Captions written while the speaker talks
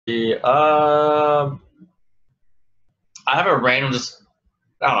The, I have a random, just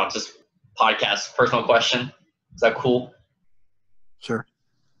I don't know, just podcast personal question. Is that cool? Sure.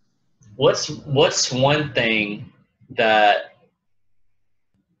 What's one thing that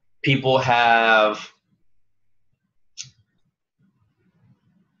people have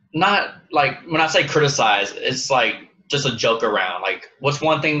not like when I say criticize, it's like just a joke around. Like, what's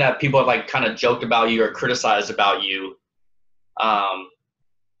one thing that people have like kind of joked about you or criticized about you, um,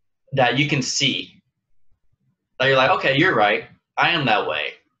 that you can see that you're like, okay, you're right, I am that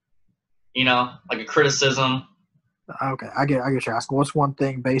way. You know, like a criticism. Okay, I get you asking. What's one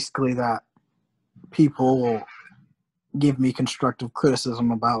thing basically that people give me constructive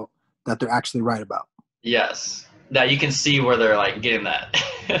criticism about that they're actually right about? Yes, that you can see where they're like getting that.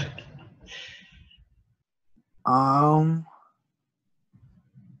 Um,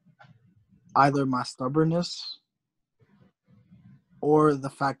 Either my stubbornness or the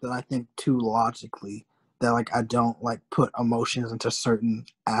fact that I think too logically, that like I don't like put emotions into certain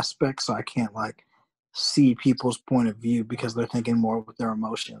aspects, so I can't like see people's point of view because they're thinking more with their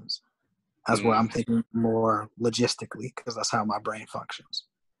emotions as where I'm Mm, thinking more logistically because that's how my brain functions.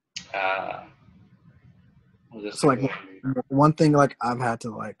 uh, So like one thing like I've had to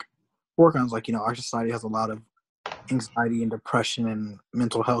like work on is like, our society has a lot of anxiety and depression and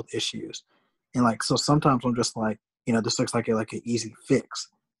mental health issues. And like so sometimes I'm just like, this looks like an easy fix.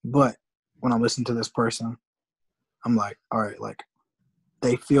 But when I listen to this person, I'm like, all right, like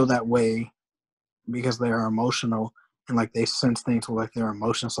they feel that way because they are emotional and like they sense things with like their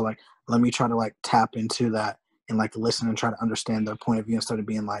emotions. So like let me try to like tap into that and like listen and try to understand their point of view instead of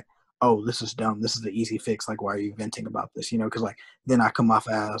being like, oh, this is dumb, this is the easy fix, like why are you venting about this, because like then I come off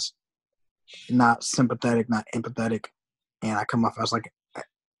as not sympathetic, not empathetic, and I come off as like an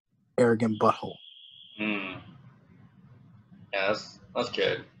arrogant butthole. mm, yeah, that's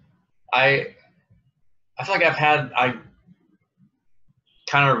good. I I feel like I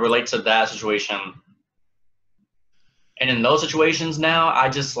kind of relate to that situation, and in those situations now, I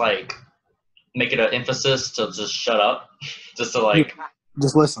just like make it an emphasis to just shut up, just to Yeah, like,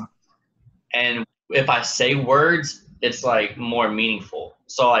 just listen. and if I say words, it's like more meaningful.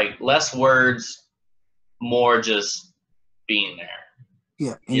 So like less words, more just being there.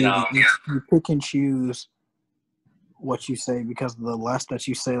 Yeah, and You know? you pick and choose what you say because the less that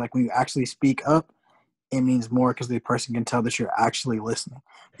you say, like when you actually speak up, it means more because the person can tell that you're actually listening.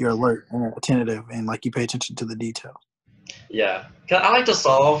 You're alert and attentive, and like you pay attention to the details. Yeah. 'Cause I like to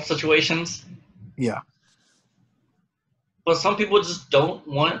solve situations, Yeah, but some people just don't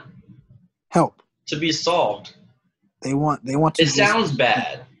want help. to be solved. They want It to just sounds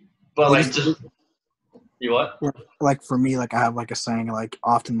bad, but they like just just you what? like for me, like I have like a saying, like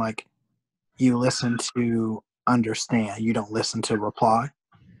often like you listen to understand, you don't listen to reply.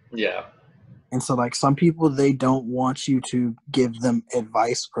 Yeah. And so like some people they don't want you to give them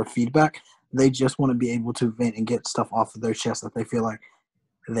advice or feedback. They just want to be able to vent and get stuff off of their chest that they feel like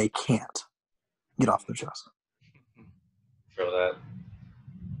they can't get off their chest. Feel that.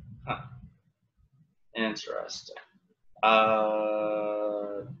 Huh. Interesting.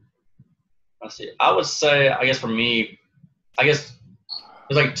 Uh, let's see. I would say, I guess for me, I guess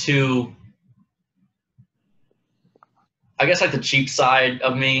there's like two. I guess like the cheap side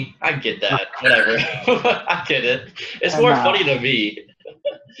of me. I get that. Whatever. I get it. It's And more funny to me.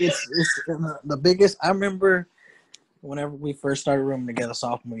 it's the biggest. I remember whenever we first started rooming together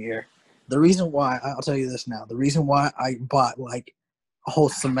sophomore year. The reason why I'll tell you this now. The reason why I bought like a whole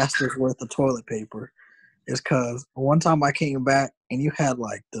semester's worth of toilet paper is because one time I came back and you had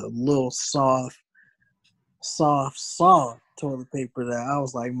like the little soft toilet paper that I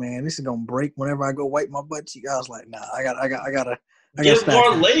was like, man, this is gonna break whenever I go wipe my butt cheek. I was like, nah, I got to Give stash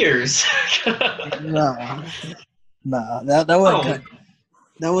more this. layers. Nah, nah, that wasn't Oh, cutting.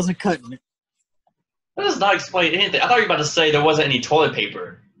 That wasn't cutting it. that does not explain anything. I thought you were about to say there wasn't any toilet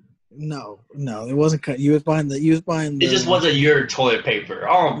paper. No, it wasn't cut. You was buying It just the. wasn't your toilet paper.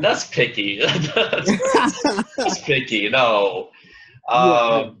 Oh, that's picky. That's picky. No. Yeah,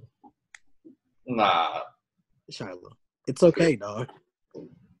 yeah, Um, nah. Shiloh. It's okay, dog.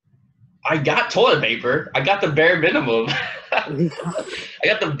 I got toilet paper. I got the bare minimum. I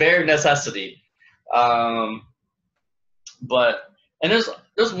got the bare necessity. Um, but and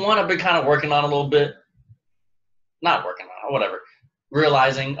there's one I've been kind of working on a little bit. Not working on it, whatever.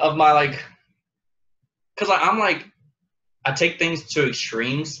 Realizing of my like, because I'm like I take things to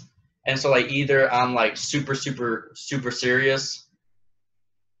extremes, and so like either I'm like super serious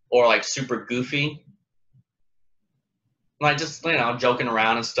or like super goofy, like just joking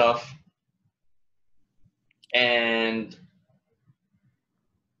around and stuff. And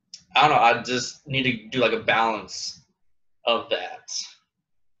I don't know. I just need to do like a balance of that.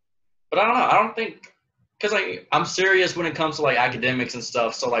 But I don't know. I don't think because like I'm serious when it comes to like academics and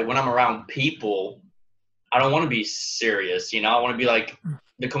stuff. So like when I'm around people, I don't want to be serious. You know, I want to be like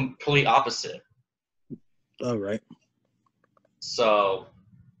the complete opposite. Oh, right. So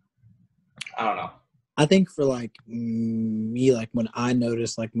I don't know. I think for like me, like when I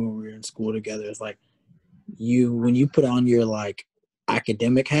noticed like when we were in school together, it's like when you put on your like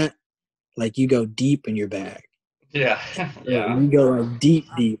academic hat, like you go deep in your bag. Yeah, yeah, You go like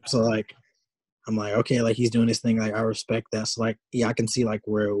deep. So like I'm like, okay, like he's doing this thing, like I respect that. So like, yeah, I can see like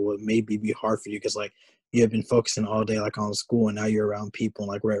where it would maybe be hard for you because like you have been focusing all day like on school and now you're around people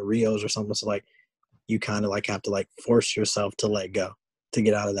and like we're at Rios or something. So like you kind of like have to like force yourself to let go to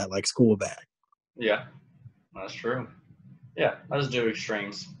get out of that like school bag. yeah. That's true. Yeah, I just do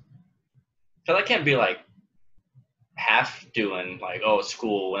extremes. Cause I can't be like half doing like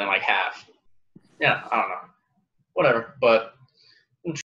school and then like half. Yeah, I don't know. Whatever. But